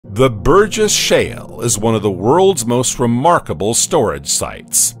The Burgess Shale is one of the world's most remarkable storage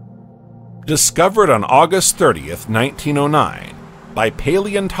sites. Discovered on August 30th, 1909, by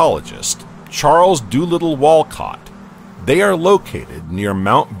paleontologist Charles Doolittle Walcott, they are located near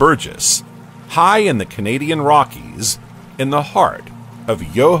Mount Burgess, high in the Canadian Rockies, in the heart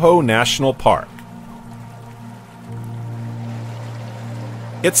of Yoho National Park.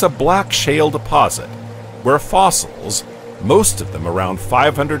 It's a black shale deposit where fossils, most of them around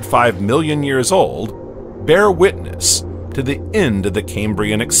 505 million years old, bear witness to the end of the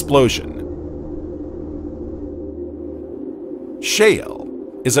Cambrian explosion. Shale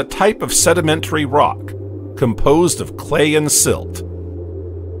is a type of sedimentary rock composed of clay and silt.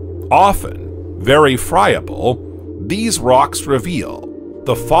 Often very friable, these rocks reveal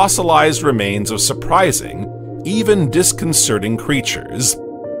the fossilized remains of surprising, even disconcerting creatures.